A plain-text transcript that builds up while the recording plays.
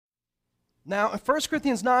Now, in 1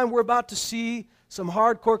 Corinthians 9, we're about to see some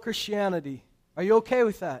hardcore Christianity. Are you okay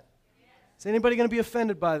with that? Is anybody going to be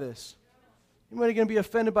offended by this? Anybody going to be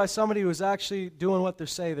offended by somebody who's actually doing what they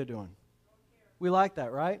say they're doing? We like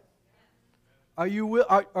that, right? Are you?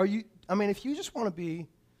 I mean, if you just want to be,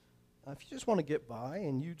 if you just want to get by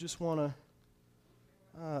and you just want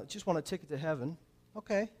a ticket to heaven,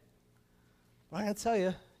 okay. But I'm going to tell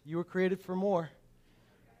you, you were created for more.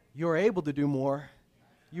 You are able to do more.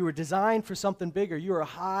 You were designed for something bigger. You are a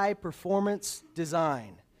high-performance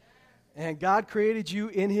design. And God created you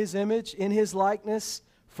in His image, in His likeness,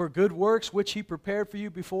 for good works, which He prepared for you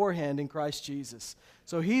beforehand in Christ Jesus.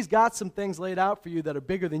 So He's got some things laid out for you that are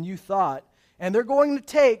bigger than you thought, and they're going to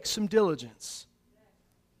take some diligence.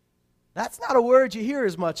 That's not a word you hear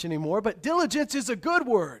as much anymore, but diligence is a good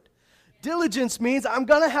word. Diligence means I'm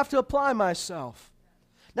going to have to apply myself.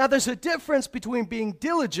 Now, there's a difference between being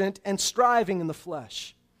diligent and striving in the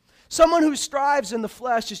flesh. Someone who strives in the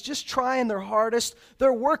flesh is just trying their hardest,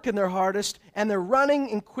 they're working their hardest, and they're running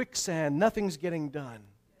in quicksand. Nothing's getting done.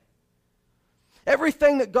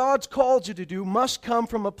 Everything that God's called you to do must come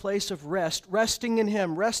from a place of rest, resting in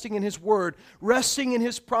Him, resting in His Word, resting in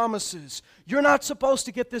His promises. You're not supposed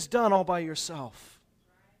to get this done all by yourself.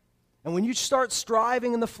 And when you start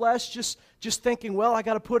striving in the flesh, just thinking, well, I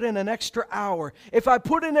got to put in an extra hour. If I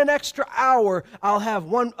put in an extra hour, I'll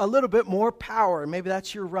have a little bit more power. Maybe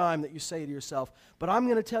that's your rhyme that you say to yourself. But I'm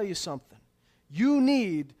going to tell you something. You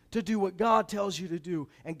need to do what God tells you to do.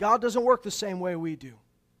 And God doesn't work the same way we do.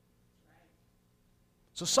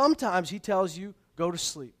 So sometimes He tells you, go to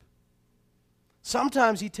sleep.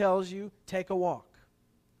 Sometimes He tells you, take a walk.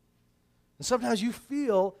 And sometimes you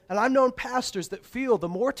feel, and I've known pastors that feel the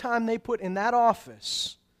more time they put in that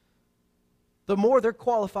office, the more they're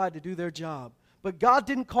qualified to do their job. But God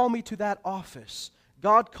didn't call me to that office.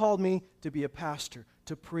 God called me to be a pastor,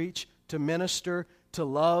 to preach, to minister, to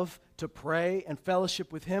love, to pray, and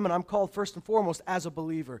fellowship with Him. And I'm called first and foremost as a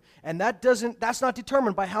believer. And that's not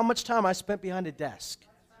determined by how much time I spent behind a desk.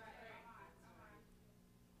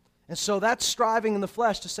 And so that's striving in the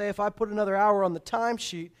flesh to say, if I put another hour on the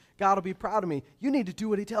timesheet, God will be proud of me. You need to do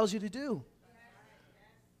what He tells you to do.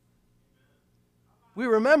 We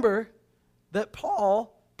remember that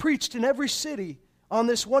Paul preached in every city on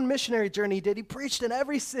this one missionary journey he did. He preached in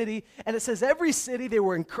every city, and it says every city they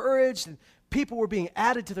were encouraged, and people were being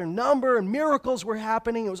added to their number, and miracles were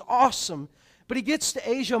happening. It was awesome. But he gets to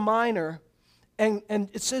Asia Minor, and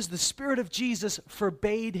it says the Spirit of Jesus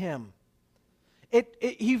forbade him.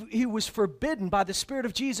 He was forbidden by the Spirit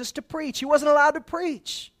of Jesus to preach. He wasn't allowed to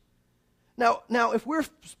preach. Now, if we're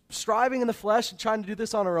striving in the flesh and trying to do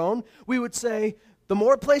this on our own, we would say, the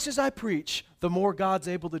more places I preach, the more God's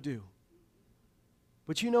able to do.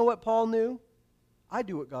 But you know what Paul knew? I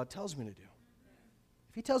do what God tells me to do.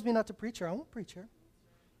 If He tells me not to preach here, I won't preach here.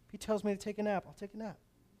 If He tells me to take a nap, I'll take a nap.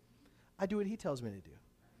 I do what He tells me to do.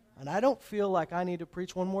 And I don't feel like I need to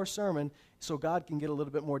preach one more sermon so God can get a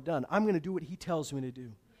little bit more done. I'm going to do what He tells me to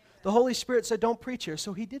do. The Holy Spirit said, don't preach here,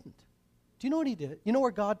 so He didn't. Do you know what He did? You know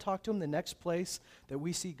where God talked to him? The next place that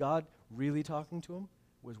we see God really talking to him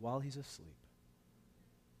was while he's asleep.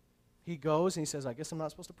 He goes and he says, I guess I'm not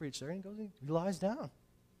supposed to preach there. And he goes and he lies down.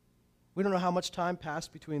 We don't know how much time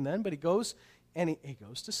passed between then, but he goes and he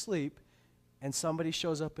goes to sleep, and somebody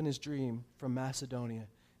shows up in his dream from Macedonia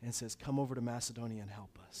and says, come over to Macedonia and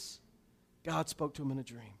help us. God spoke to him in a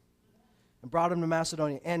dream and brought him to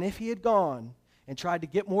Macedonia. And if he had gone and tried to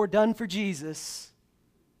get more done for Jesus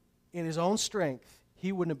in his own strength,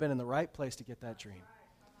 he wouldn't have been in the right place to get that dream.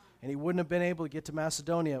 And he wouldn't have been able to get to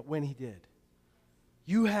Macedonia when he did.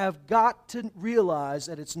 You have got to realize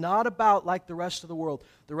that it's not about like the rest of the world.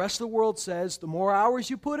 The rest of the world says the more hours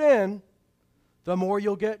you put in, the more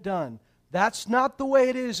you'll get done. That's not the way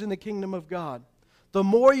it is in the kingdom of God. The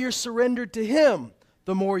more you're surrendered to Him,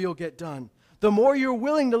 the more you'll get done. The more you're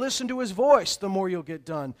willing to listen to His voice, the more you'll get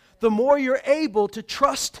done. The more you're able to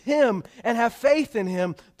trust Him and have faith in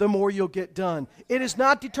Him, the more you'll get done. It is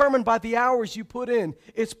not determined by the hours you put in.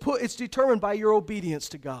 It's determined by your obedience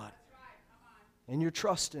to God and your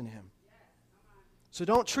trust in Him. So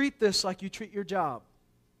don't treat this like you treat your job.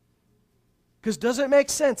 Because does it make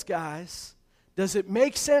sense, guys? Does it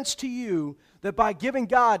make sense to you that by giving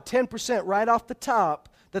God 10% right off the top,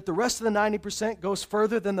 that the rest of the 90% goes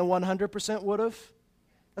further than the 100% would have?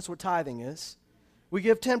 That's what tithing is. We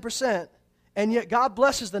give 10%, and yet God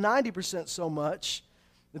blesses the 90% so much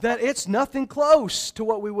that it's nothing close to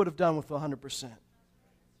what we would have done with the 100%.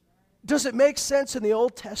 Does it make sense in the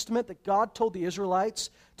Old Testament that God told the Israelites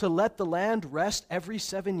to let the land rest every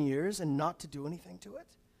 7 years and not to do anything to it?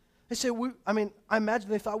 They say, I imagine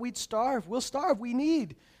they thought we'd starve. We'll starve. We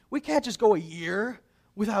need We can't just go a year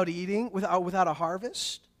without eating, without a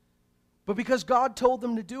harvest. But because God told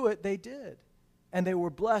them to do it, they did. And they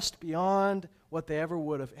were blessed beyond what they ever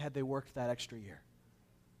would have had they worked that extra year.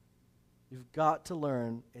 You've got to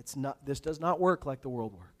learn this does not work like the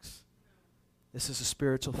world works. This is a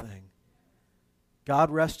spiritual thing.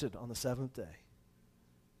 God rested on the seventh day.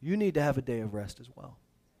 You need to have a day of rest as well.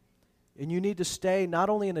 And you need to stay not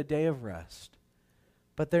only in a day of rest,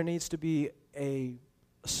 but there needs to be a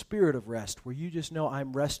spirit of rest where you just know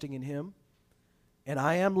I'm resting in Him and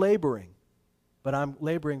I am laboring, but I'm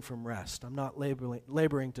laboring from rest. I'm not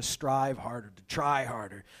laboring to strive harder, to try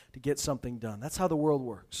harder, to get something done. That's how the world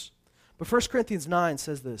works. But 1 Corinthians 9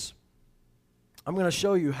 says this. I'm going to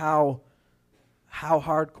show you how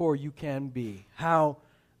hardcore you can be, how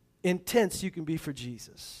intense you can be for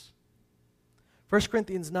Jesus. 1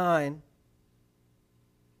 Corinthians 9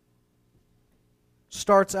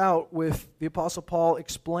 starts out with the Apostle Paul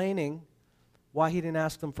explaining why he didn't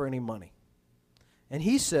ask them for any money. And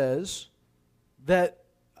he says that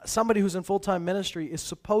somebody who's in full-time ministry is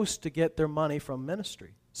supposed to get their money from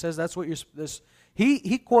ministry. Says that's what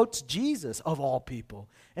he quotes Jesus of all people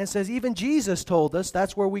and says even Jesus told us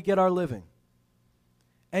that's where we get our living.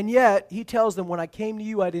 And yet he tells them, when I came to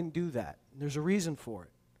you, I didn't do that. And there's a reason for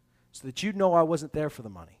it, so that you'd know I wasn't there for the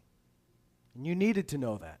money. And you needed to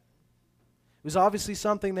know that. It was obviously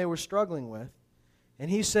something they were struggling with. And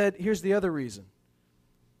he said, here's the other reason.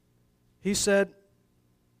 He said,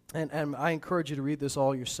 and I encourage you to read this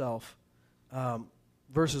all yourself.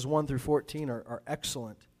 Verses 1 through 14 are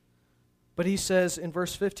excellent. But he says in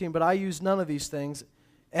verse 15, but I use none of these things.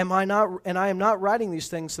 And I am not writing these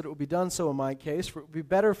things so that it will be done so in my case, for it would be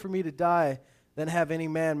better for me to die than have any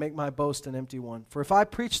man make my boast an empty one. For if I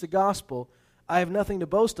preach the gospel, I have nothing to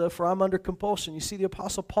boast of, for I'm under compulsion. You see, the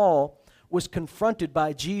Apostle Paul was confronted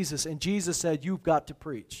by Jesus, and Jesus said, you've got to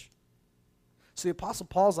preach. So the Apostle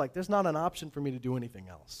Paul's like, there's not an option for me to do anything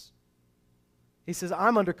else. He says,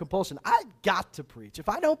 I'm under compulsion. I've got to preach. If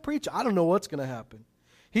I don't preach, I don't know what's going to happen.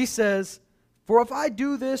 He says, for if I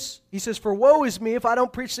do this, he says, for woe is me if I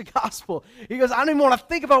don't preach the gospel. He goes, I don't even want to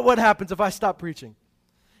think about what happens if I stop preaching.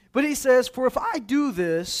 But he says, for if I do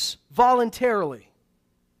this voluntarily,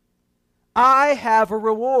 I have a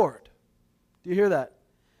reward. Do you hear that?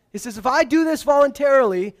 He says, if I do this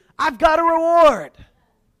voluntarily, I've got a reward.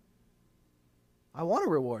 I want a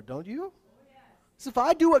reward, don't you? So if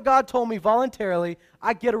I do what God told me voluntarily,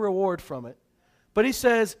 I get a reward from it. But he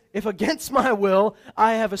says, if against my will,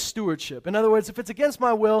 I have a stewardship. In other words, if it's against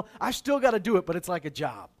my will, I've still got to do it, but it's like a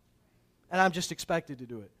job. And I'm just expected to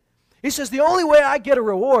do it. He says, the only way I get a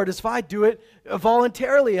reward is if I do it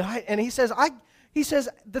voluntarily. And he says,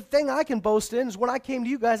 the thing I can boast in is when I came to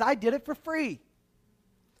you guys, I did it for free.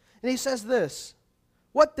 And he says this,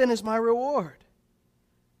 what then is my reward?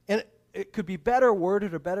 And it could be better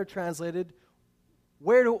worded or better translated.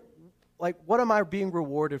 What am I being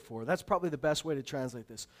rewarded for? That's probably the best way to translate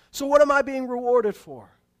this. So what am I being rewarded for?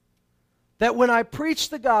 That when I preach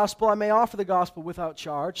the gospel, I may offer the gospel without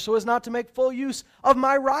charge, so as not to make full use of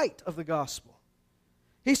my right of the gospel.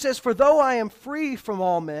 He says, for though I am free from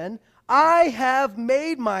all men, I have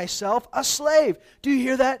made myself a slave. Do you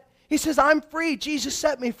hear that? He says, I'm free. Jesus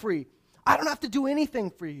set me free. I don't have to do anything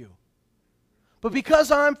for you. But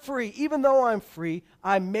because I'm free, even though I'm free,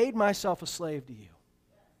 I made myself a slave to you.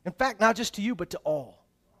 In fact, not just to you, but to all,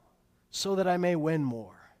 so that I may win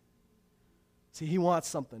more. See, he wants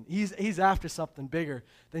something. He's after something bigger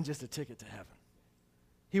than just a ticket to heaven.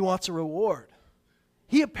 He wants a reward.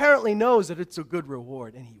 He apparently knows that it's a good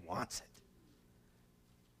reward, and he wants it.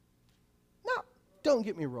 Now, don't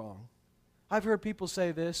get me wrong. I've heard people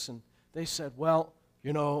say this, and they said, well,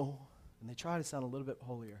 and they try to sound a little bit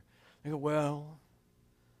holier. They go, well,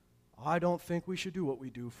 I don't think we should do what we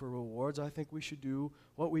do for rewards. I think we should do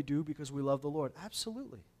what we do because we love the Lord.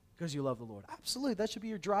 Absolutely, because you love the Lord. Absolutely, that should be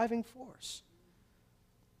your driving force.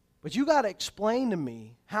 But you got to explain to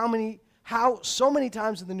me how so many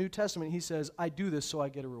times in the New Testament he says, I do this so I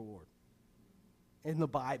get a reward. In the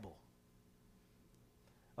Bible.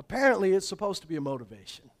 Apparently, it's supposed to be a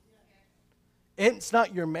motivation. It's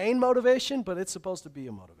not your main motivation, but it's supposed to be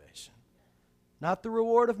a motivation. Not the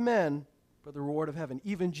reward of men, but the reward of heaven.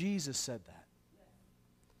 Even Jesus said that.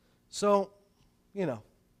 So,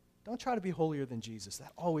 don't try to be holier than Jesus.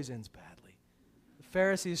 That always ends badly. The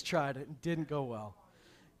Pharisees tried it and didn't go well.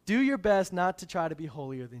 Do your best not to try to be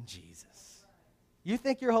holier than Jesus. You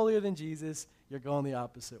think you're holier than Jesus, you're going the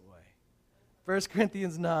opposite way. 1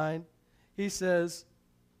 Corinthians 9, he says,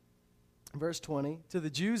 verse 20, to the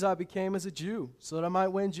Jews I became as a Jew, so that I might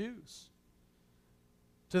win Jews.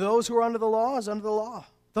 To those who are under the law, as under the law.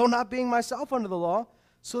 Though not being myself under the law,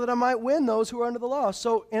 so that I might win those who are under the law.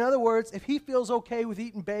 So, in other words, if he feels okay with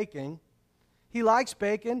eating bacon, he likes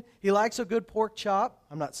bacon, he likes a good pork chop.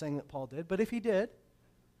 I'm not saying that Paul did, but if he did,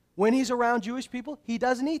 when he's around Jewish people, he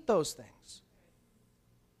doesn't eat those things.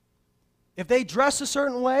 If they dress a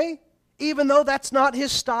certain way, even though that's not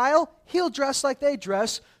his style, he'll dress like they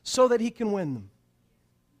dress so that he can win them.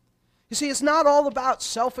 You see, it's not all about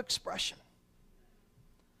self-expression.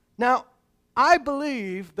 Now, I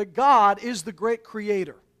believe that God is the great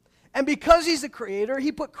creator. And because he's the creator,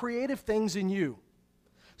 he put creative things in you.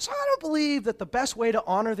 So I don't believe that the best way to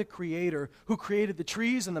honor the creator who created the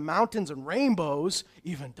trees and the mountains and rainbows,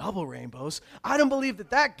 even double rainbows, I don't believe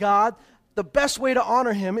that God, the best way to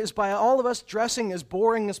honor him is by all of us dressing as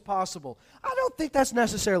boring as possible. I don't think that's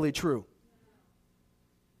necessarily true.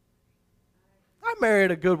 I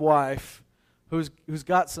married a good wife who's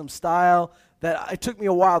got some style that it took me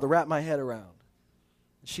a while to wrap my head around.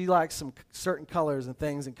 She likes some certain colors and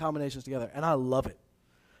things and combinations together, and I love it.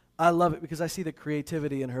 I love it because I see the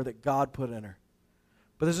creativity in her that God put in her.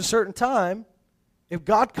 But there's a certain time, if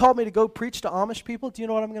God called me to go preach to Amish people, do you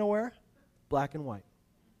know what I'm going to wear? Black and white.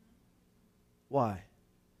 Why?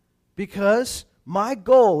 Because my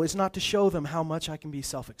goal is not to show them how much I can be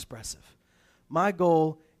self-expressive. My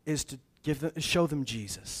goal is to show them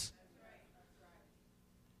Jesus.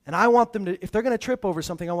 And I want them to, if they're going to trip over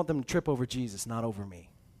something, I want them to trip over Jesus, not over me.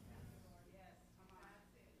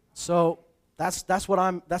 So that's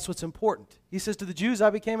what's important. He says, to the Jews I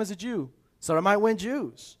became as a Jew, so that I might win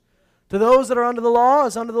Jews. To those that are under the law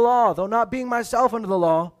as under the law, though not being myself under the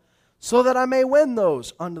law, so that I may win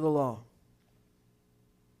those under the law.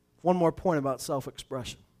 One more point about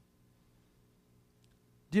self-expression.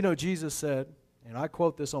 Do you know Jesus said, and I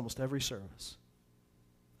quote this almost every service,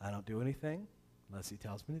 I don't do anything unless he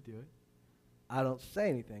tells me to do it. I don't say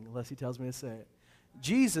anything unless he tells me to say it.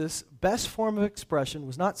 Jesus' best form of expression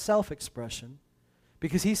was not self-expression,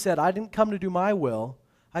 because he said, I didn't come to do my will,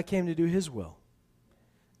 I came to do his will.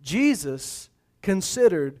 Jesus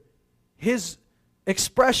considered his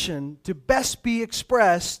expression to best be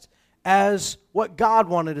expressed as what God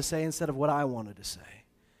wanted to say instead of what I wanted to say.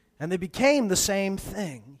 And they became the same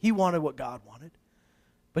thing. He wanted what God wanted.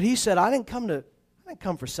 But he said, I didn't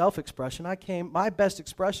come for self-expression. My best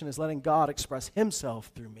expression is letting God express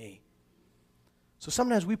himself through me. So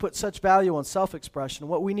sometimes we put such value on self-expression.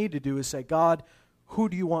 What we need to do is say, God, who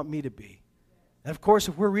do you want me to be? And of course,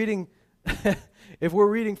 if we're reading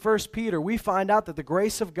 1 Peter, we find out that the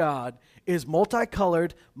grace of God is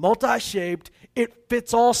multicolored, multi-shaped, it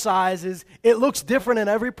fits all sizes, it looks different in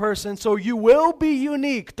every person, so you will be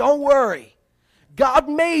unique. Don't worry. God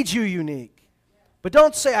made you unique. But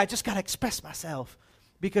don't say, I just got to express myself,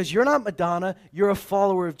 because you're not Madonna, you're a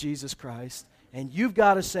follower of Jesus Christ, and you've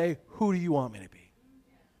got to say, who do you want me to be?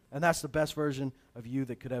 And that's the best version of you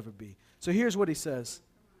that could ever be. So here's what he says.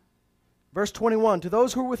 Verse 21, to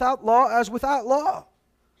those who are without law as without law,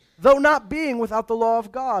 though not being without the law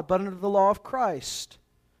of God, but under the law of Christ,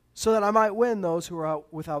 so that I might win those who are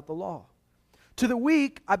out without the law. To the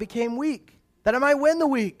weak I became weak, that I might win the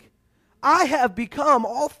weak. I have become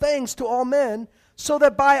all things to all men, so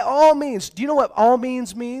that by all means, do you know what all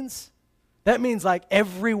means? That means like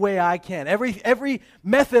every way I can, every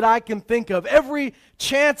method I can think of, every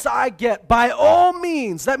chance I get, by all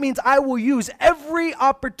means. That means I will use every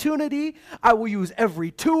opportunity, I will use every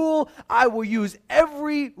tool, I will use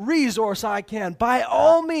every resource I can. By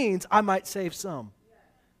all means, I might save some.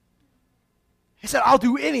 He said, I'll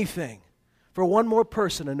do anything for one more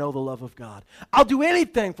person to know the love of God. I'll do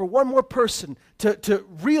anything for one more person to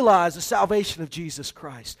realize the salvation of Jesus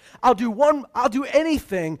Christ. I'll do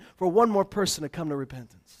anything for one more person to come to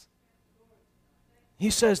repentance. He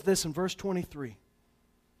says this in verse 23.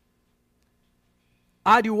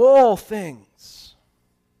 I do all things.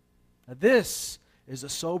 Now this is a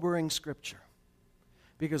sobering scripture,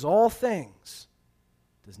 because all things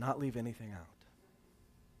does not leave anything out.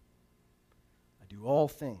 I do all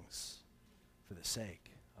things for the sake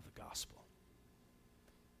of the gospel.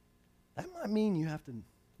 That might mean you have to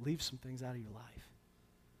leave some things out of your life.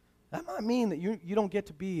 That might mean that you don't get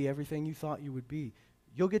to be everything you thought you would be.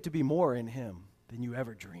 You'll get to be more in him than you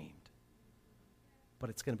ever dreamed. But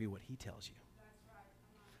it's going to be what he tells you.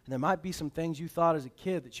 And there might be some things you thought as a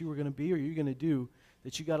kid that you were going to be or you're going to do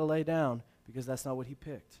that you got to lay down, because that's not what he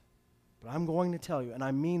picked. But I'm going to tell you, and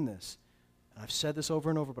I mean this, and I've said this over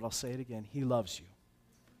and over, but I'll say it again, he loves you.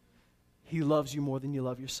 He loves you more than you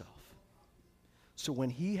love yourself. So when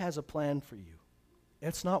he has a plan for you,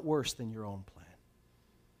 it's not worse than your own plan.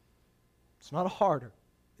 It's not harder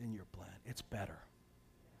than your plan. It's better.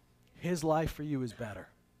 His life for you is better.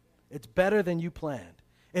 It's better than you planned.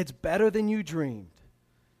 It's better than you dreamed.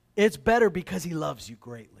 It's better because he loves you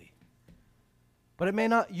greatly. But it may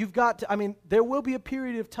not, there will be a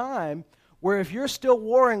period of time where if you're still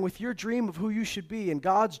warring with your dream of who you should be and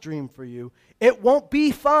God's dream for you, it won't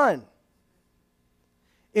be fun.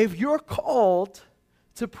 If you're called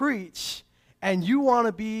to preach and you want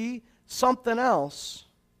to be something else,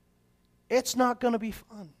 it's not going to be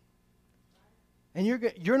fun. And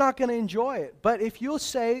you're not going to enjoy it. But if you'll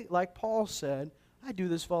say, like Paul said, I do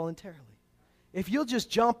this voluntarily. If you'll just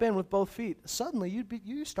jump in with both feet, suddenly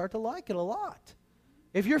you start to like it a lot.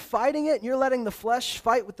 If you're fighting it and you're letting the flesh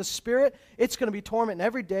fight with the spirit, it's going to be torment, and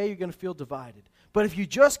every day you're going to feel divided. But if you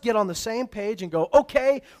just get on the same page and go,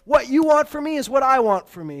 okay, what you want for me is what I want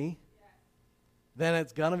for me, then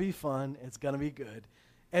it's going to be fun, it's going to be good.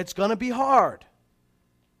 It's going to be hard,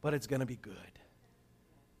 but it's going to be good.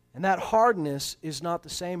 And that hardness is not the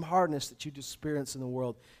same hardness that you experience in the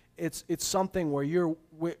world. It's something where you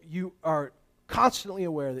are constantly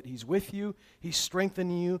aware that he's with you, he's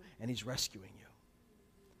strengthening you, and he's rescuing you.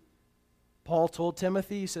 Paul told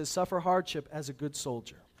Timothy, he says, suffer hardship as a good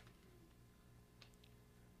soldier.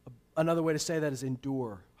 Another way to say that is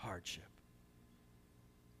endure hardship.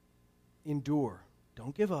 Endure.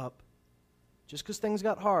 Don't give up. Just because things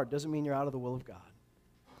got hard doesn't mean you're out of the will of God.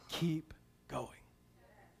 Keep going.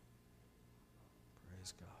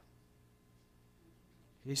 Praise God.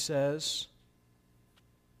 He says,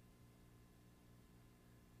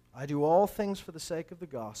 I do all things for the sake of the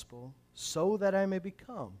gospel, so that I may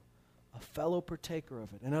become a fellow partaker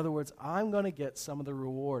of it. In other words, I'm going to get some of the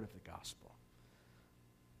reward of the gospel.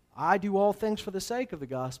 I do all things for the sake of the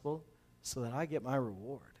gospel, so that I get my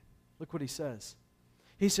reward. Look what he says.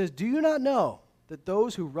 He says, do you not know that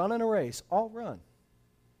those who run in a race all run?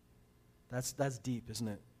 That's deep, isn't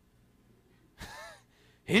it?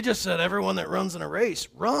 He just said everyone that runs in a race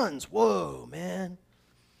runs. Whoa, man.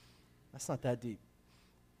 That's not that deep.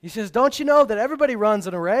 He says, don't you know that everybody runs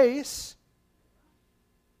in a race?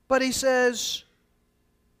 But he says,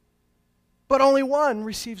 but only one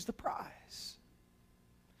receives the prize.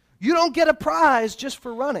 You don't get a prize just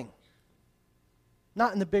for running.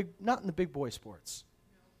 Not in the big boy sports.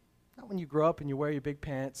 Not when you grow up and you wear your big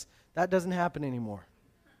pants. That doesn't happen anymore.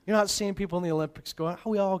 You're not seeing people in the Olympics going,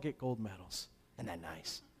 we all get gold medals. Isn't that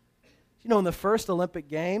nice? You know, in the first Olympic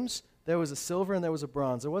Games, there was a silver and there was a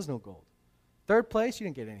bronze. There was no gold. Third place, you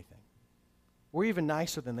didn't get anything. We're even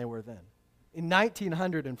nicer than they were then. In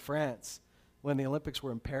 1900 in France, when the Olympics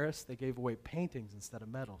were in Paris, they gave away paintings instead of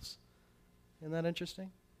medals. Isn't that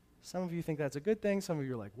interesting? Some of you think that's a good thing. Some of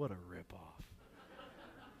you are like, what a ripoff.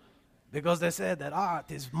 Because they said that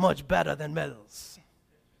art is much better than medals.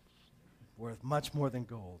 Worth much more than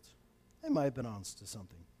gold. They might have been honest to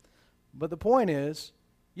something. But the point is,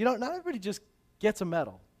 not everybody just gets a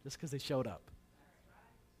medal just because they showed up.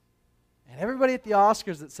 And everybody at the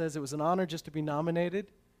Oscars that says it was an honor just to be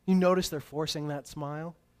nominated, you notice they're forcing that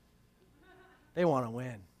smile? They want to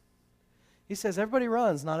win. He says everybody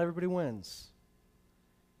runs, not everybody wins.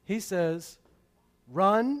 He says,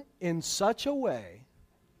 run in such a way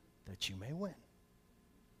that you may win.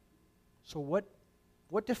 So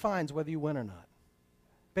what defines whether you win or not?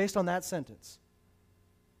 Based on that sentence.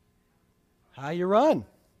 How you run.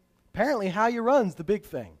 Apparently how you run's the big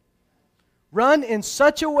thing. Run in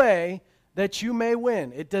such a way that you may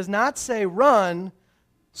win. It does not say run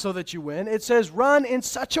so that you win. It says run in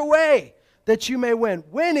such a way that you may win.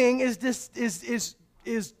 Winning is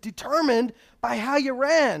determined by how you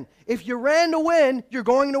ran. If you ran to win, you're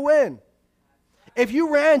going to win. If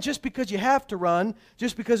you ran just because you have to run,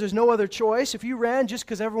 just because there's no other choice, if you ran just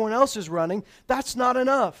because everyone else is running, that's not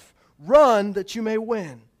enough. Run that you may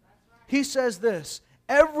win. He says this,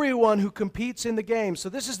 everyone who competes in the games, so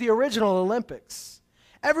this is the original Olympics.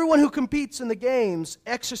 Everyone who competes in the games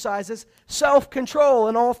exercises self-control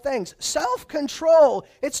in all things. Self-control.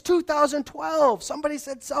 It's 2012. Somebody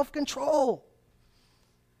said self-control.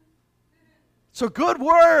 It's a good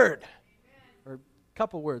word. Or a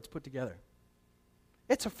couple words put together.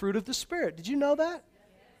 It's a fruit of the Spirit. Did you know that?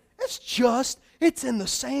 It's in the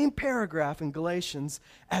same paragraph in Galatians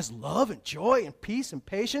as love and joy and peace and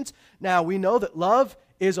patience. Now, we know that love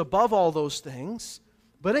is above all those things,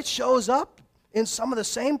 but it shows up in some of the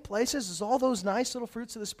same places as all those nice little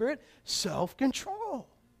fruits of the Spirit. Self-control.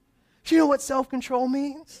 Do you know what self-control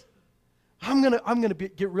means? I'm gonna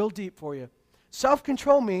get real deep for you.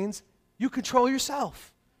 Self-control means you control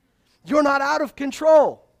yourself. You're not out of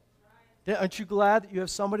control. Aren't you glad that you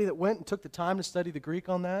have somebody that went and took the time to study the Greek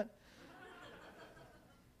on that?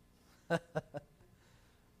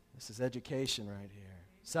 This is education right here.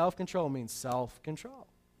 Self-control means self-control.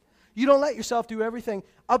 You don't let yourself do everything.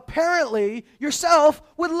 Apparently, yourself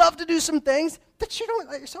would love to do some things that you don't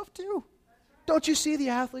let yourself do. Don't you see the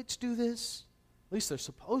athletes do this? At least they're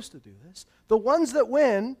supposed to do this. The ones that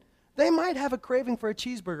win, they might have a craving for a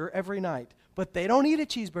cheeseburger every night, but they don't eat a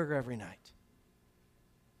cheeseburger every night.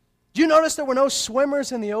 Do you notice there were no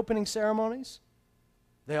swimmers in the opening ceremonies?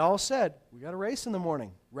 They all said, we got a race in the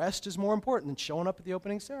morning. Rest is more important than showing up at the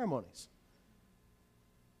opening ceremonies.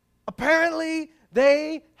 Apparently,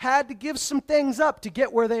 they had to give some things up to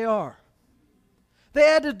get where they are. They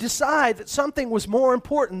had to decide that something was more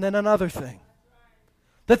important than another thing.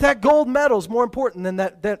 That gold medal is more important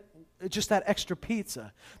than just that extra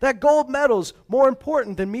pizza. That gold medal's more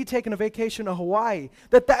important than me taking a vacation to Hawaii.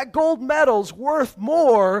 That gold medal's worth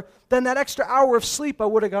more than that extra hour of sleep I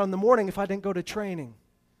would have got in the morning if I didn't go to training.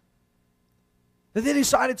 That they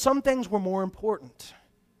decided some things were more important.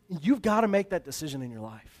 You've got to make that decision in your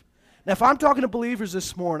life. Now, if I'm talking to believers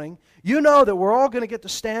this morning, you know that we're all going to get to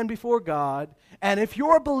stand before God, and if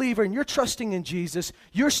you're a believer and you're trusting in Jesus,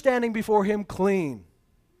 you're standing before Him clean.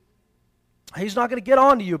 He's not going to get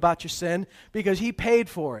on to you about your sin because He paid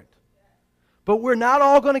for it. But we're not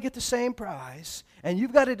all going to get the same prize, and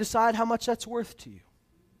you've got to decide how much that's worth to you.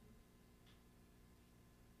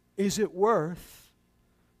 Is it worth,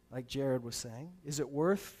 like Jared was saying, is it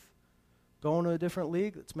worth going to a different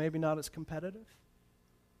league that's maybe not as competitive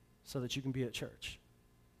so that you can be at church?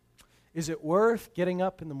 Is it worth getting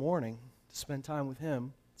up in the morning to spend time with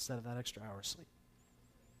Him instead of that extra hour of sleep?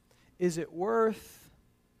 Is it worth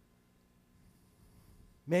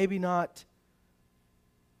maybe not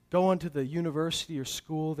going to the university or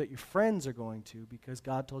school that your friends are going to because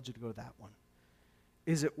God told you to go to that one?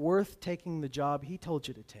 Is it worth taking the job He told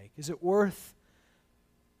you to take? Is it worth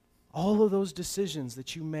all of those decisions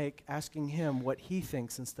that you make asking Him what He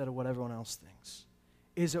thinks instead of what everyone else thinks?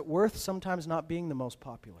 Is it worth sometimes not being the most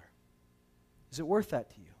popular? Is it worth that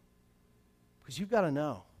to you? Because you've got to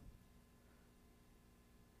know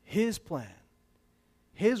His plan,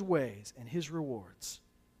 His ways, and His rewards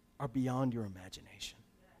are beyond your imagination.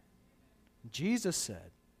 Jesus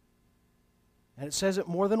said, and it says it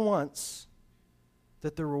more than once,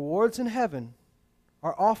 that the rewards in heaven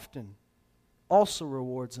are often also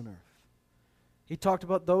rewards on earth. He talked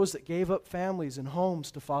about those that gave up families and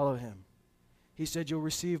homes to follow Him. He said you'll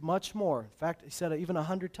receive much more. In fact, He said even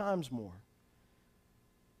 100 times more.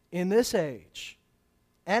 In this age,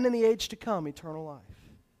 and in the age to come, eternal life.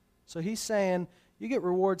 So He's saying you get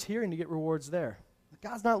rewards here and you get rewards there.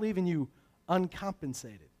 God's not leaving you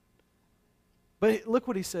uncompensated. But look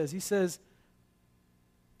what He says. He says,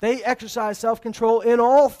 they exercise self-control in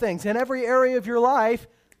all things. In every area of your life,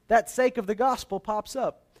 that sake of the gospel pops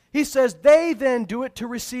up. He says, they then do it to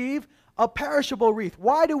receive a perishable wreath.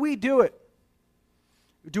 Why do we do it?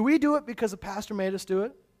 Do we do it because the pastor made us do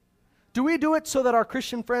it? Do we do it so that our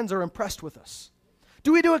Christian friends are impressed with us?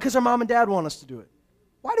 Do we do it because our mom and dad want us to do it?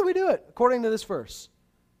 Why do we do it, according to this verse?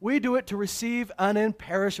 We do it to receive an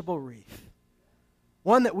imperishable wreath,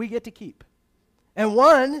 one that we get to keep. And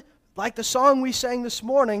one, like the song we sang this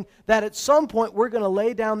morning, that at some point we're going to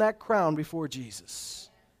lay down that crown before Jesus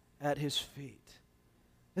at His feet.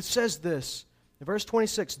 It says this, in verse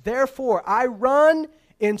 26, therefore I run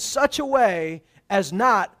in such a way as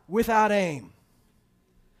not without aim.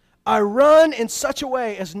 I run in such a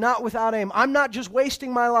way as not without aim. I'm not just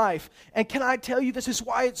wasting my life. And can I tell you, this is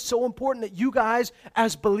why it's so important that you guys,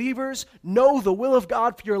 as believers, know the will of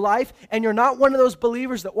God for your life, and you're not one of those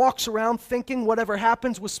believers that walks around thinking whatever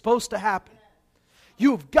happens was supposed to happen.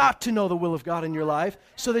 You've got to know the will of God in your life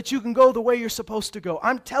so that you can go the way you're supposed to go.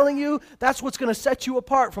 I'm telling you, that's what's going to set you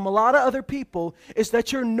apart from a lot of other people, is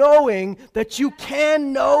that you're knowing that you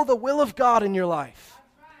can know the will of God in your life.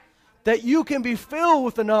 That you can be filled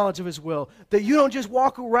with the knowledge of His will. That you don't just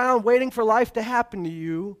walk around waiting for life to happen to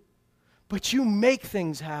you, but you make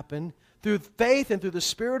things happen through faith and through the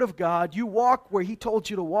Spirit of God. You walk where He told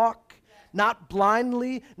you to walk, not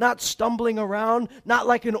blindly, not stumbling around, not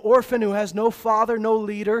like an orphan who has no father, no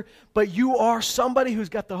leader, but you are somebody who's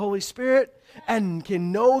got the Holy Spirit and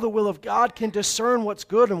can know the will of God, can discern what's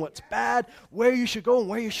good and what's bad, where you should go and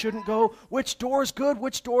where you shouldn't go, which door is good,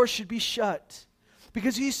 which door should be shut.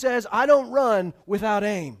 Because He says, I don't run without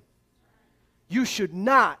aim. You should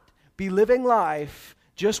not be living life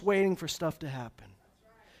just waiting for stuff to happen.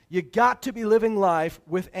 You got to be living life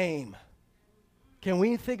with aim. Can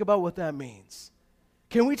we think about what that means?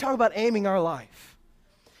 Can we talk about aiming our life?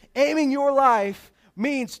 Aiming your life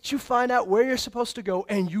means that you find out where you're supposed to go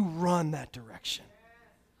and you run that direction.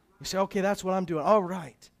 You say, okay, that's what I'm doing. All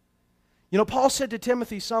right. You know, Paul said to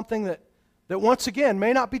Timothy something that once again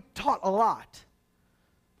may not be taught a lot.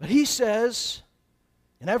 But he says,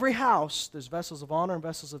 In every house, there's vessels of honor and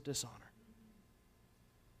vessels of dishonor.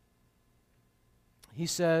 He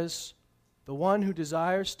says, the one who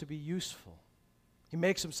desires to be useful, he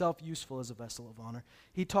makes himself useful as a vessel of honor.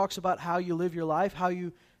 He talks about how you live your life, how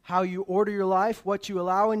you order your life, what you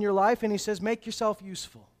allow in your life, and he says, make yourself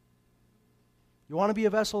useful. You want to be a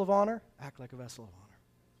vessel of honor? Act like a vessel of honor.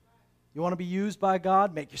 You want to be used by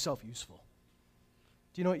God? Make yourself useful.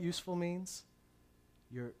 Do you know what useful means?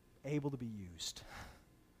 You're able to be used.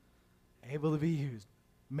 Able to be used.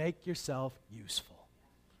 Make yourself useful.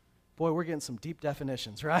 Boy, we're getting some deep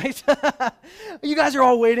definitions, right? You guys are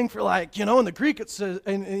all waiting for in the Greek it says,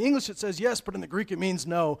 in English it says yes, but in the Greek it means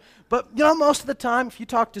no. But, most of the time, if you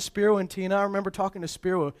talk to Spiro and Tina, I remember talking to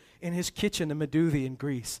Spiro in his kitchen in Medouthi in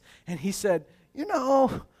Greece, and he said,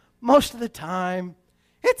 most of the time,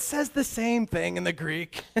 it says the same thing in the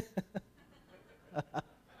Greek.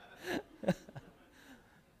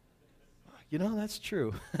 That's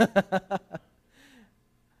true.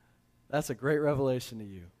 That's a great revelation to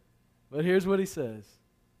you. But here's what he says.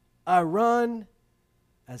 I run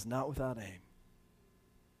as not without aim.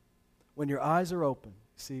 When your eyes are open,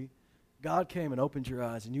 see, God came and opened your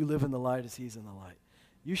eyes, and you live in the light as he's in the light.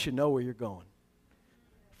 You should know where you're going.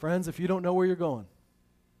 Friends, if you don't know where you're going,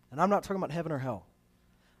 and I'm not talking about heaven or hell.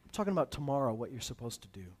 I'm talking about tomorrow, what you're supposed to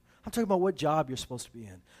do. I'm talking about what job you're supposed to be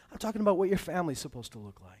in. I'm talking about what your family's supposed to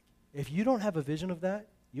look like. If you don't have a vision of that,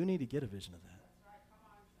 you need to get a vision of that.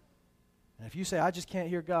 And if you say, I just can't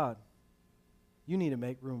hear God, you need to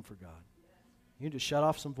make room for God. You need to shut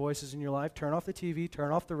off some voices in your life, turn off the TV,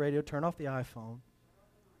 turn off the radio, turn off the iPhone,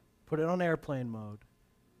 put it on airplane mode.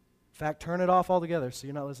 In fact, turn it off altogether so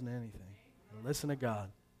you're not listening to anything. And listen to God.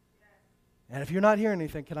 And if you're not hearing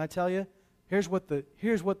anything, can I tell you, here's what the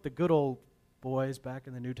good old boys back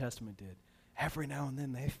in the New Testament did. Every now and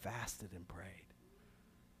then they fasted and prayed.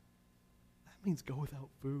 That means go without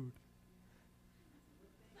food.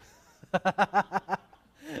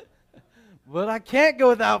 But I can't go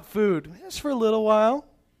without food. Just for a little while.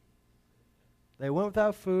 They went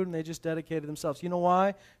without food and they just dedicated themselves. You know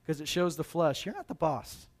why? Because it shows the flesh. You're not the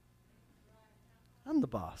boss. I'm the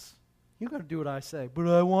boss. You got to do what I say. But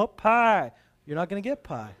I want pie. You're not going to get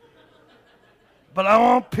pie. But I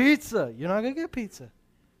want pizza. You're not going to get pizza.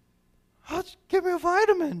 Oh, give me a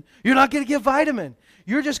vitamin. You're not going to get vitamin.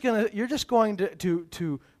 You're just going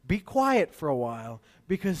to be quiet for a while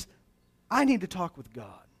because I need to talk with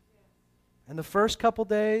God. And the first couple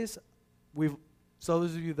days, so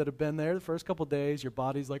those of you that have been there, the first couple days, your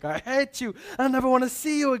body's like, I hate you. I never want to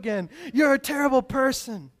see you again. You're a terrible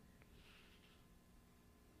person.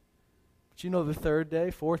 But the third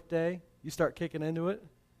day, fourth day, you start kicking into it.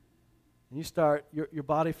 And your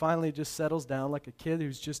body finally just settles down like a kid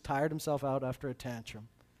who's just tired himself out after a tantrum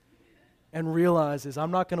and realizes,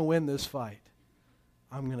 I'm not going to win this fight.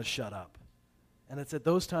 I'm going to shut up. And it's at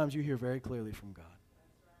those times you hear very clearly from God.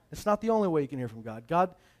 It's not the only way you can hear from God.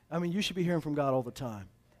 You should be hearing from God all the time.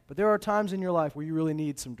 But there are times in your life where you really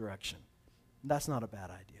need some direction. And that's not a bad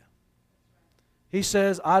idea. He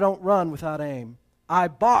says, I don't run without aim. I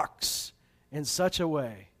box in such a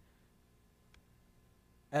way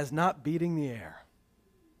as not beating the air.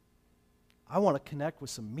 I want to connect with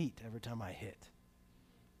some meat every time I hit.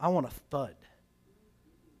 I want a thud.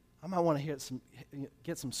 I might want to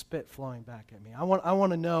get some spit flowing back at me. I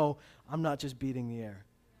want to know I'm not just beating the air.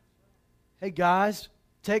 Hey guys,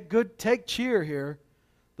 take cheer here.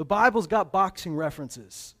 The Bible's got boxing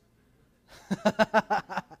references.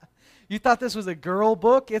 You thought this was a girl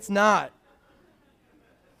book? It's not.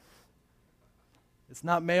 It's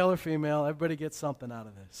not male or female. Everybody gets something out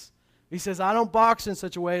of this. He says, I don't box in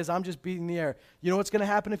such a way as I'm just beating the air. You know what's going to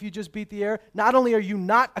happen if you just beat the air? Not only are you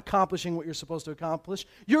not accomplishing what you're supposed to accomplish,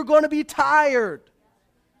 you're going to be tired.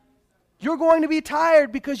 You're going to be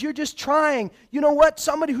tired because you're just trying. You know what?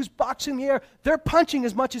 Somebody who's boxing the air, they're punching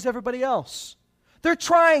as much as everybody else. They're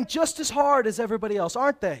trying just as hard as everybody else,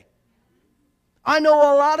 aren't they? I know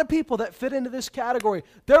a lot of people that fit into this category.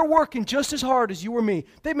 They're working just as hard as you or me.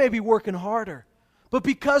 They may be working harder. But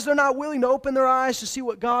because they're not willing to open their eyes to see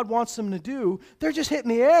what God wants them to do, they're just hitting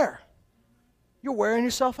the air. You're wearing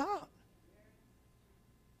yourself out.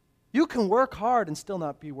 You can work hard and still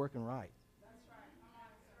not be working right.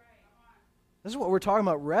 This is what we're talking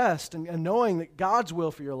about, rest and knowing that God's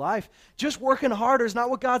will for your life. Just working harder is not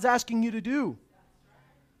what God's asking you to do.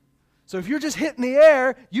 So if you're just hitting the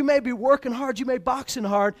air, you may be working hard, you may be boxing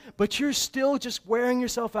hard, but you're still just wearing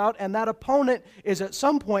yourself out, and that opponent is at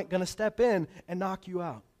some point going to step in and knock you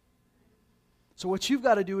out. So what you've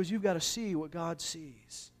got to do is you've got to see what God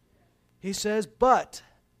sees. He says, but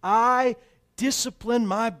I discipline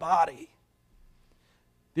my body.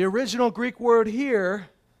 The original Greek word here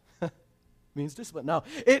means discipline. No,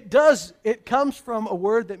 it comes from a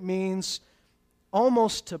word that means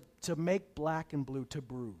almost to make black and blue, to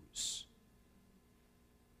bruise.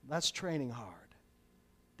 That's training hard.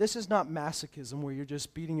 This is not masochism where you're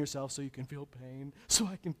just beating yourself so you can feel pain, so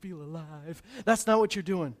I can feel alive. That's not what you're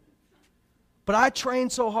doing. But I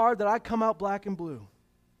trained so hard that I come out black and blue.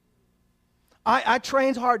 I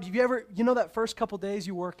trained hard. You know that first couple days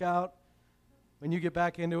you work out, when you get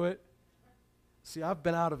back into it? See, I've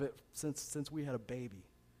been out of it since we had a baby,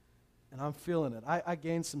 and I'm feeling it. I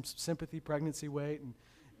gained some sympathy pregnancy weight,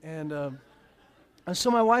 and so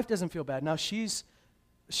my wife doesn't feel bad. Now, she's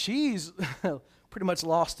pretty much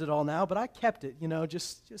lost it all now, but I kept it,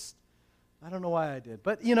 just I don't know why I did.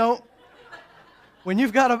 But, when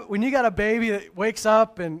you got a baby that wakes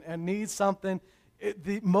up and needs something,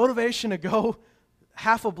 the motivation to go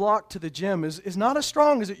half a block to the gym is not as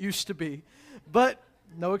strong as it used to be. But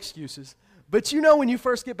no excuses. But when you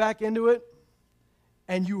first get back into it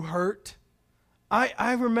and you hurt,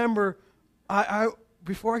 I remember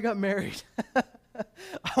before I got married,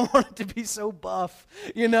 I wanted to be so buff,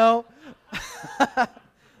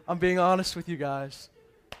 I'm being honest with you guys.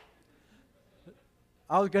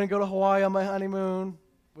 I was going to go to Hawaii on my honeymoon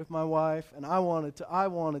with my wife, and I wanted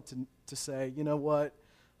to say, you know what,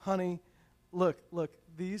 honey, look,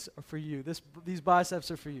 these are for you. These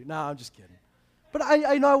biceps are for you. No, I'm just kidding. But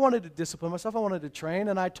I wanted to discipline myself. I wanted to train,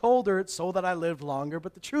 and I told her it's so that I lived longer.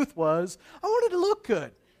 But the truth was, I wanted to look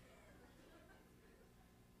good.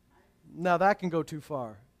 Now, that can go too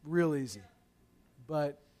far, real easy.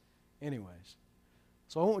 But anyways,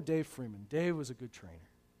 so I went with Dave Freeman. Dave was a good trainer.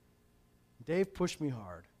 Dave pushed me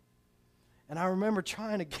hard. And I remember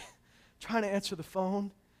trying to answer the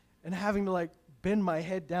phone and having to, bend my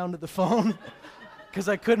head down to the phone because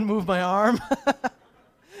I couldn't move my arm.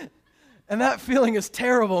 And that feeling is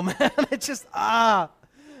terrible, man. It's just,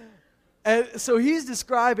 And so he's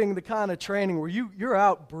describing the kind of training where you're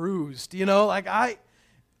out bruised, I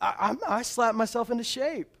slap myself into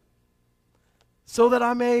shape so that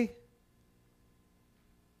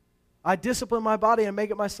I discipline my body and make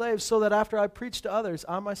it my slave so that after I preach to others,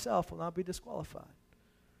 I myself will not be disqualified.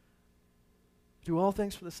 Do all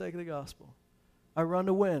things for the sake of the gospel. I run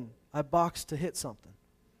to win. I box to hit something.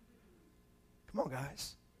 Come on,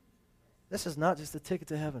 guys. This is not just a ticket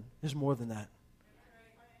to heaven. There's more than that.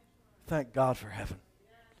 Thank God for heaven.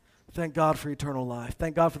 Thank God for eternal life.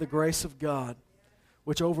 Thank God for the grace of God,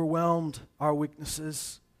 which overwhelmed our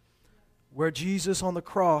weaknesses, where Jesus on the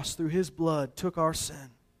cross, through his blood, took our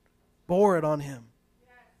sin, bore it on him,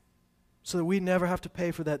 so that we never have to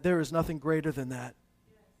pay for that. There is nothing greater than that.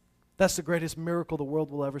 That's the greatest miracle the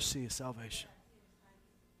world will ever see, is salvation.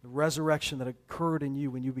 The resurrection that occurred in you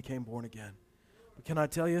when you became born again. But can I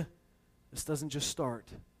tell you, this doesn't just start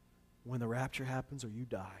when the rapture happens or you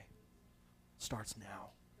die. It starts now.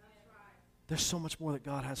 There's so much more that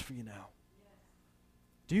God has for you now.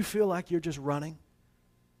 Do you feel like you're just running,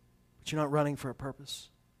 but you're not running for a purpose?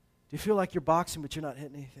 Do you feel like you're boxing, but you're not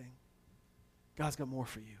hitting anything? God's got more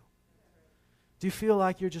for you. Do you feel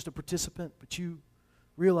like you're just a participant, but you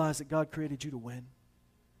realize that God created you to win?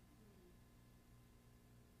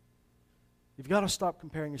 You've got to stop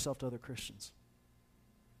comparing yourself to other Christians.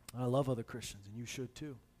 I love other Christians, and you should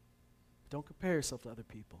too. Don't compare yourself to other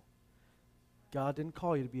people. God didn't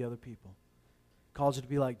call you to be other people. He called you to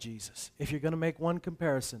be like Jesus. If you're going to make one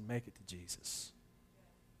comparison, make it to Jesus.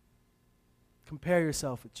 Compare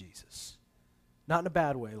yourself with Jesus. Not in a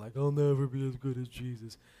bad way, like, I'll never be as good as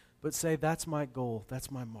Jesus. But say, that's my goal.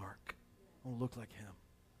 That's my mark. I want to look like him.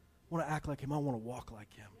 I want to act like him. I want to walk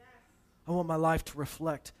like him. I want my life to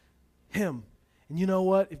reflect him. And you know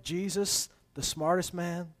what? If Jesus, the smartest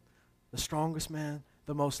man, the strongest man,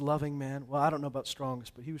 the most loving man, well, I don't know about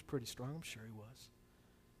strongest, but he was pretty strong. I'm sure he was.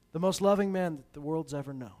 The most loving man that the world's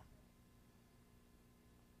ever known.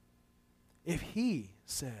 If he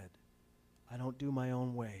said, I don't do my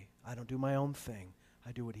own way, I don't do my own thing,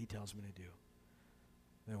 I do what he tells me to do,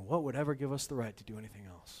 then what would ever give us the right to do anything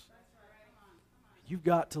else? You've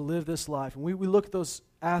got to live this life. And we look at those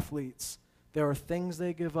athletes, there are things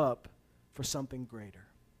they give up for something greater.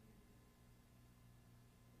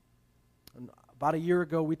 And about a year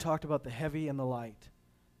ago, we talked about the heavy and the light.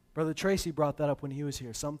 Brother Tracy brought that up when he was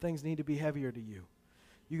here. Some things need to be heavier to you.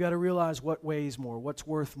 You got to realize what weighs more, what's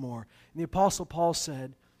worth more. And the Apostle Paul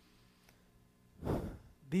said,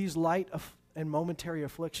 these light and momentary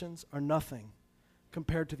afflictions are nothing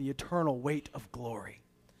compared to the eternal weight of glory.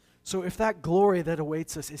 So if that glory that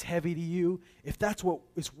awaits us is heavy to you, if that's what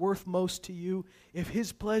is worth most to you, if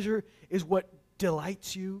his pleasure is what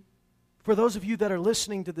delights you, for those of you that are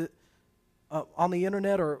listening to the on the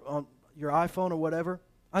internet or on your iPhone or whatever,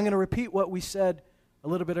 I'm going to repeat what we said a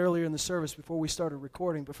little bit earlier in the service before we started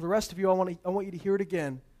recording. But for the rest of you, I want you to hear it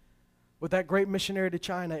again. What that great missionary to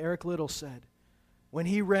China, Eric Liddell, said. When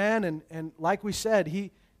he ran, and like we said,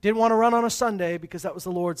 he didn't want to run on a Sunday because that was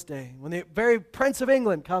the Lord's day. When the very Prince of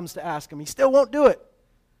England comes to ask him, he still won't do it.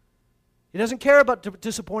 He doesn't care about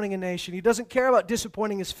disappointing a nation. He doesn't care about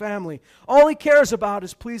disappointing his family. All he cares about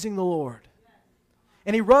is pleasing the Lord.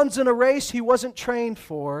 And he runs in a race he wasn't trained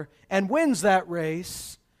for and wins that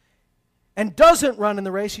race and doesn't run in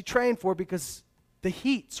the race he trained for because the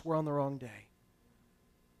heats were on the wrong day.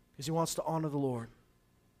 Because he wants to honor the Lord.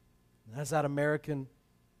 And as that American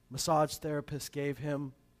massage therapist gave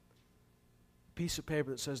him a piece of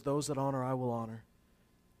paper that says, "Those that honor, I will honor."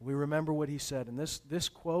 We remember what he said. And this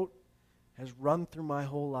quote has run through my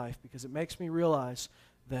whole life because it makes me realize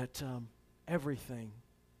that everything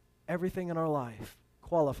in our life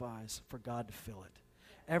qualifies for God to fill it.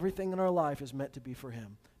 Everything in our life is meant to be for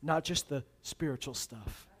Him, not just the spiritual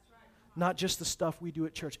stuff, not just the stuff we do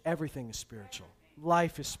at church. Everything is spiritual.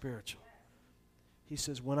 Life is spiritual. He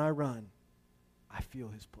says, when I run, I feel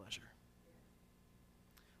His pleasure.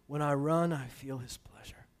 When I run, I feel His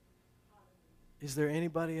pleasure. Is there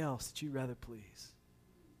anybody else that you'd rather please?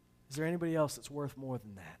 Is there anybody else that's worth more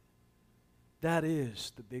than that? That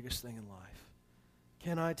is the biggest thing in life.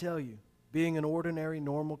 Can I tell you, being an ordinary,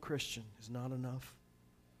 normal Christian is not enough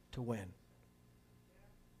to win.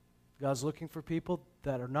 God's looking for people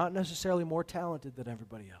that are not necessarily more talented than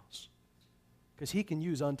everybody else, because He can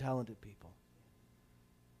use untalented people.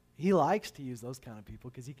 He likes to use those kind of people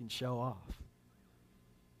because He can show off.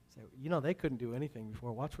 Say, you know, they couldn't do anything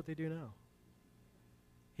before. Watch what they do now.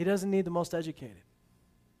 He doesn't need the most educated.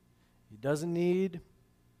 He doesn't need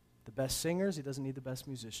the best singers. He doesn't need the best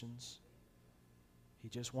musicians. He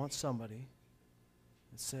just wants somebody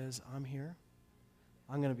that says, I'm here.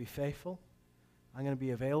 I'm going to be faithful. I'm going to be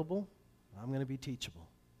available. I'm going to be teachable.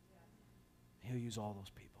 He'll use all those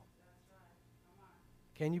people.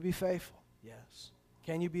 Can you be faithful? Yes.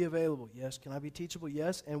 Can you be available? Yes. Can I be teachable?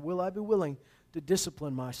 Yes. And will I be willing to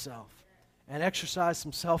discipline myself and exercise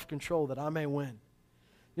some self-control that I may win?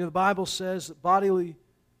 You know, the Bible says bodily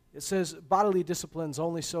discipline's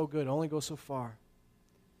only so good, only goes so far.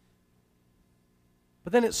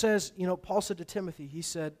 But then it says, you know, Paul said to Timothy, he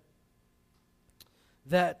said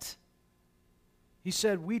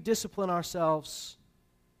we discipline ourselves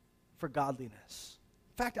for godliness.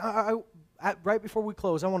 In fact, right before we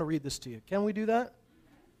close, I want to read this to you. Can we do that?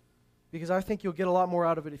 Because I think you'll get a lot more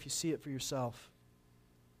out of it if you see it for yourself.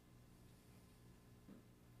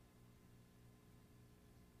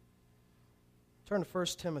 Turn to 1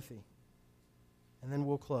 Timothy, and then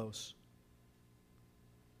we'll close.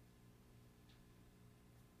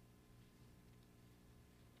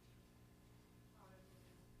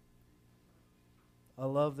 I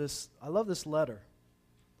love this letter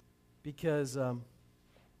because the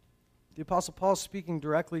Apostle Paul is speaking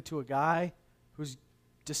directly to a guy who's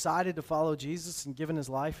decided to follow Jesus and given his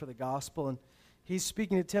life for the gospel, and he's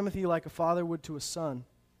speaking to Timothy like a father would to a son.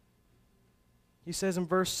 He says in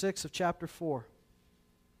verse 6 of chapter 4,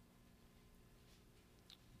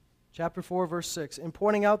 Chapter 4, verse 6, in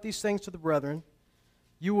pointing out these things to the brethren,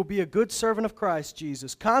 you will be a good servant of Christ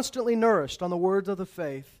Jesus, constantly nourished on the words of the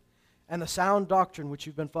faith and the sound doctrine which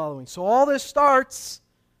you've been following. So all this starts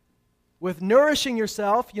with nourishing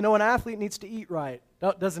yourself. You know, an athlete needs to eat right,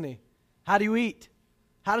 doesn't he? How do you eat?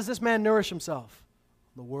 How does this man nourish himself?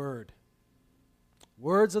 The Word.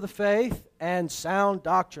 Words of the faith and sound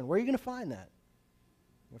doctrine. Where are you going to find that?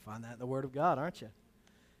 You're going to find that in the Word of God, aren't you?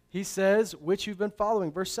 He says, which you've been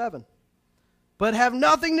following, verse 7. But have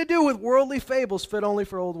nothing to do with worldly fables fit only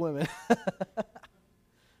for old women.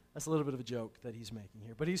 That's a little bit of a joke that he's making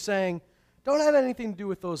here. But he's saying, don't have anything to do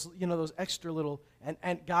with those, those extra little,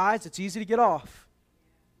 and guys, it's easy to get off.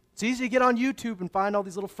 It's easy to get on YouTube and find all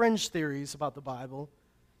these little fringe theories about the Bible.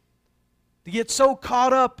 To get so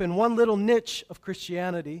caught up in one little niche of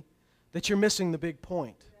Christianity that you're missing the big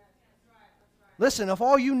point. Listen, if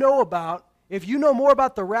you know more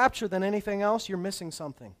about the rapture than anything else, you're missing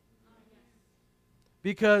something.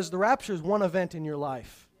 Because the rapture is one event in your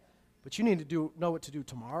life. But you need to know what to do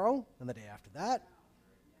tomorrow and the day after that.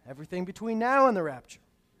 Everything between now and the rapture.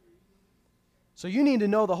 So you need to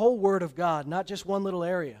know the whole Word of God, not just one little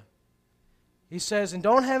area. He says, and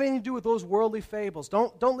don't have anything to do with those worldly fables.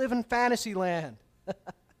 Don't live in fantasy land.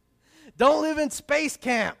 Don't live in space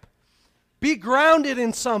camp. Be grounded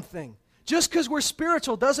in something. Just because we're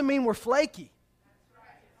spiritual doesn't mean we're flaky.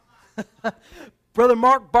 Brother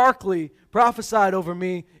Mark Barkley prophesied over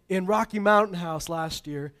me in Rocky Mountain House last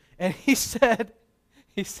year, and he said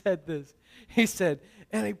this. He said,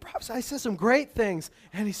 and he prophesied, said some great things.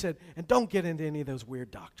 And he said, and don't get into any of those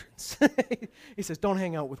weird doctrines. He says, don't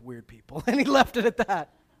hang out with weird people. And he left it at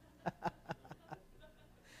that.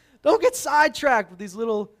 Don't get sidetracked with these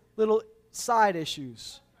little side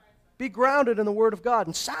issues. Be grounded in the Word of God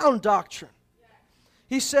and sound doctrine.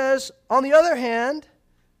 He says, on the other hand,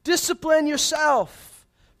 discipline yourself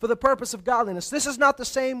for the purpose of godliness. This is not the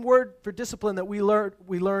same word for discipline that we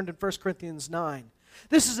learned in 1 Corinthians 9.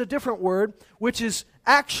 This is a different word, which is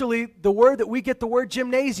actually the word that we get the word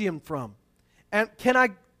gymnasium from. And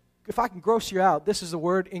if I can gross you out, this is the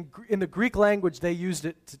word, in the Greek language, they used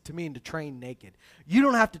it to mean to train naked. You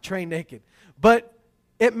don't have to train naked, but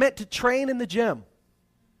it meant to train in the gym.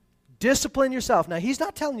 Discipline yourself. Now, he's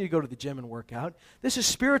not telling you to go to the gym and work out. This is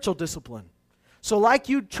spiritual discipline. So like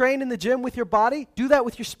you train in the gym with your body, do that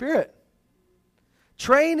with your spirit.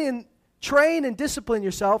 Train and discipline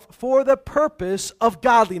yourself for the purpose of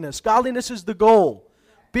godliness. Godliness is the goal.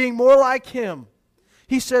 Being more like Him.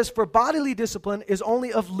 He says, for bodily discipline is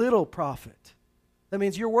only of little profit. That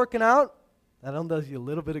means you're working out, that only does you a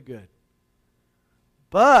little bit of good.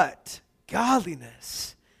 But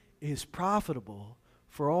godliness is profitable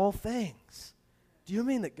for all things. Do you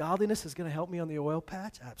mean that godliness is going to help me on the oil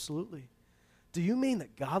patch? Absolutely. Do you mean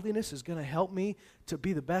that godliness is going to help me to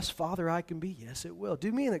be the best father I can be? Yes, it will. Do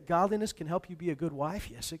you mean that godliness can help you be a good wife?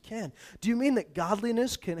 Yes, it can. Do you mean that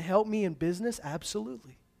godliness can help me in business?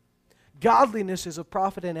 Absolutely. Godliness is a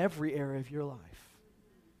profit in every area of your life.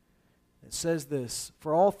 It says this,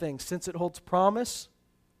 for all things, since it holds promise,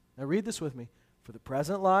 now read this with me, for the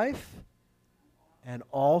present life and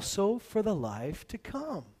also for the life to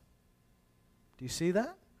come. Do you see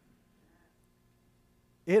that?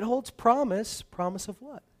 It holds promise. Promise of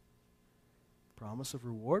what? Promise of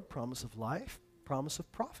reward, promise of life, promise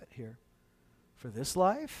of profit here. For this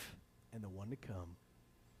life and the one to come.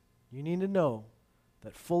 You need to know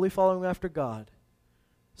that fully following after God,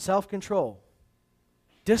 self-control,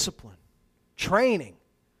 discipline, training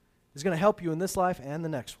is going to help you in this life and the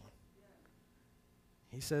next one.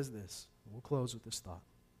 He says this. We'll close with this thought.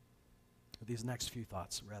 Or these next few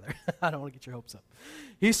thoughts, rather. I don't want to get your hopes up.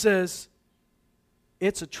 He says,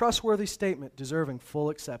 it's a trustworthy statement deserving full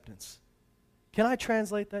acceptance. Can I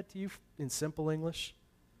translate that to you in simple English?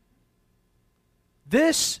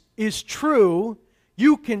 This is true.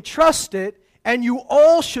 You can trust it, and you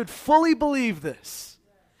all should fully believe this.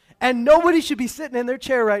 And nobody should be sitting in their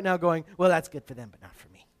chair right now going, well, that's good for them, but not for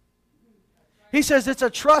me. He says it's a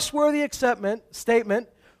trustworthy statement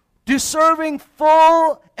deserving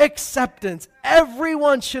full acceptance.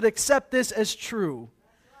 Everyone should accept this as true.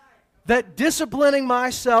 That disciplining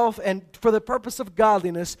myself and for the purpose of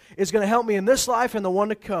godliness is going to help me in this life and the one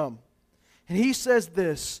to come. And he says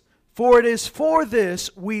this, for it is for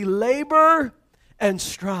this we labor and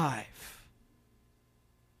strive.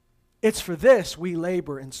 It's for this we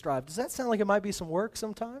labor and strive. Does that sound like it might be some work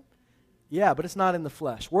sometime? Yeah, but it's not in the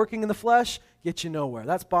flesh. Working in the flesh gets you nowhere.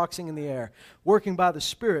 That's boxing in the air. Working by the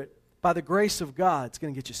Spirit, by the grace of God, it's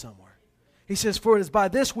going to get you somewhere. He says, for it is by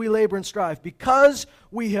this we labor and strive, because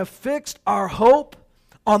we have fixed our hope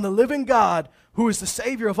on the living God, who is the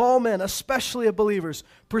Savior of all men, especially of believers.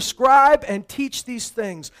 Prescribe and teach these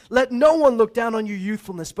things. Let no one look down on your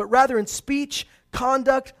youthfulness, but rather in speech,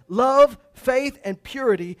 conduct, love, faith, and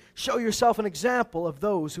purity, show yourself an example of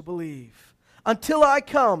those who believe. Until I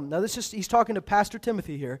come, now he's talking to Pastor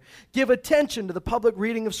Timothy here, give attention to the public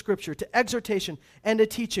reading of Scripture, to exhortation, and to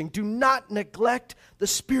teaching. Do not neglect the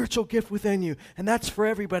spiritual gift within you. And that's for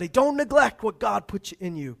everybody. Don't neglect what God put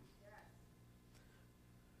in you.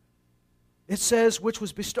 It says, which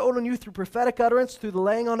was bestowed on you through prophetic utterance, through the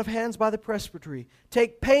laying on of hands by the presbytery.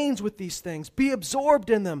 Take pains with these things. Be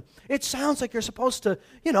absorbed in them. It sounds like you're supposed to,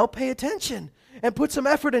 pay attention and put some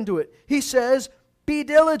effort into it. He says, be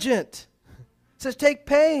diligent. It says, take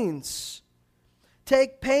pains.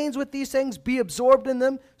 Take pains with these things. Be absorbed in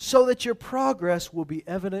them so that your progress will be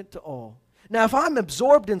evident to all. Now, if I'm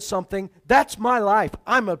absorbed in something, that's my life.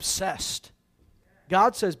 I'm obsessed.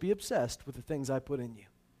 God says, be obsessed with the things I put in you.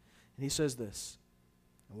 And he says this,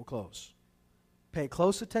 and we'll close. Pay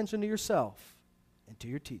close attention to yourself and to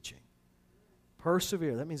your teaching.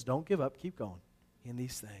 Persevere. That means don't give up. Keep going in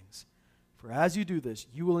these things. For as you do this,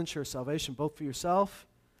 you will ensure salvation both for yourself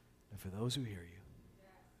and for those who hear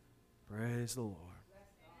you. Praise the Lord.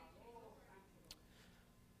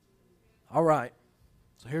 All right.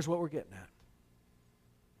 So here's what we're getting at.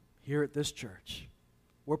 Here at this church,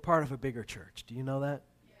 we're part of a bigger church. Do you know that?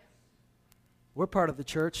 We're part of the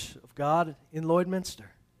church of God in Lloydminster.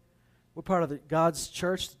 We're part of God's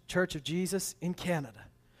church, the Church of Jesus in Canada.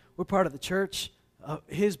 We're part of the church of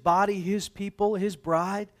His body, His people, His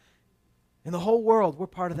bride In the whole world, we're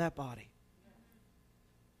part of that body.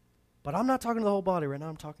 But I'm not talking to the whole body right now.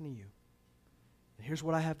 I'm talking to you. And here's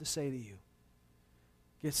what I have to say to you.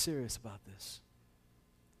 Get serious about this.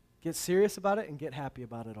 Get serious about it and get happy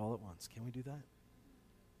about it all at once. Can we do that?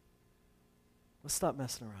 Let's stop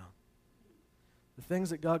messing around. The things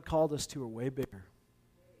that God called us to are way bigger,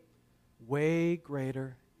 way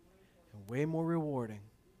greater, and way more rewarding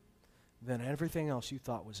than everything else you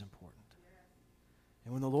thought was important.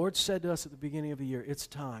 And when the Lord said to us at the beginning of the year, it's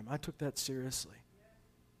time, I took that seriously.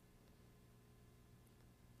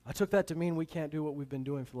 I took that to mean we can't do what we've been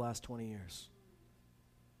doing for the last 20 years.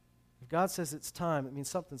 If God says it's time, it means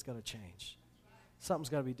something's got to change. Something's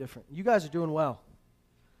got to be different. You guys are doing well.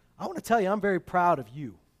 I want to tell you, I'm very proud of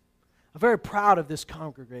you. I'm very proud of this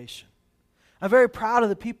congregation. I'm very proud of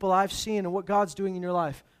the people I've seen and what God's doing in your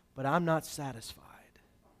life, but I'm not satisfied.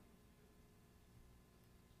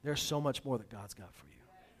 There's so much more that God's got for you.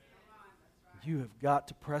 You have got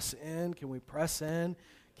to press in. Can we press in?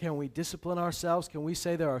 Can we discipline ourselves? Can we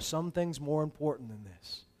say there are some things more important than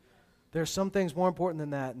this? There are some things more important than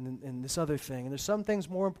that and this other thing. And there's some things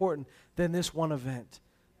more important than this one event.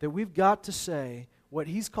 That we've got to say what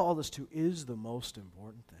He's called us to is the most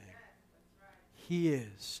important thing. He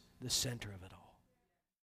is the center of it all.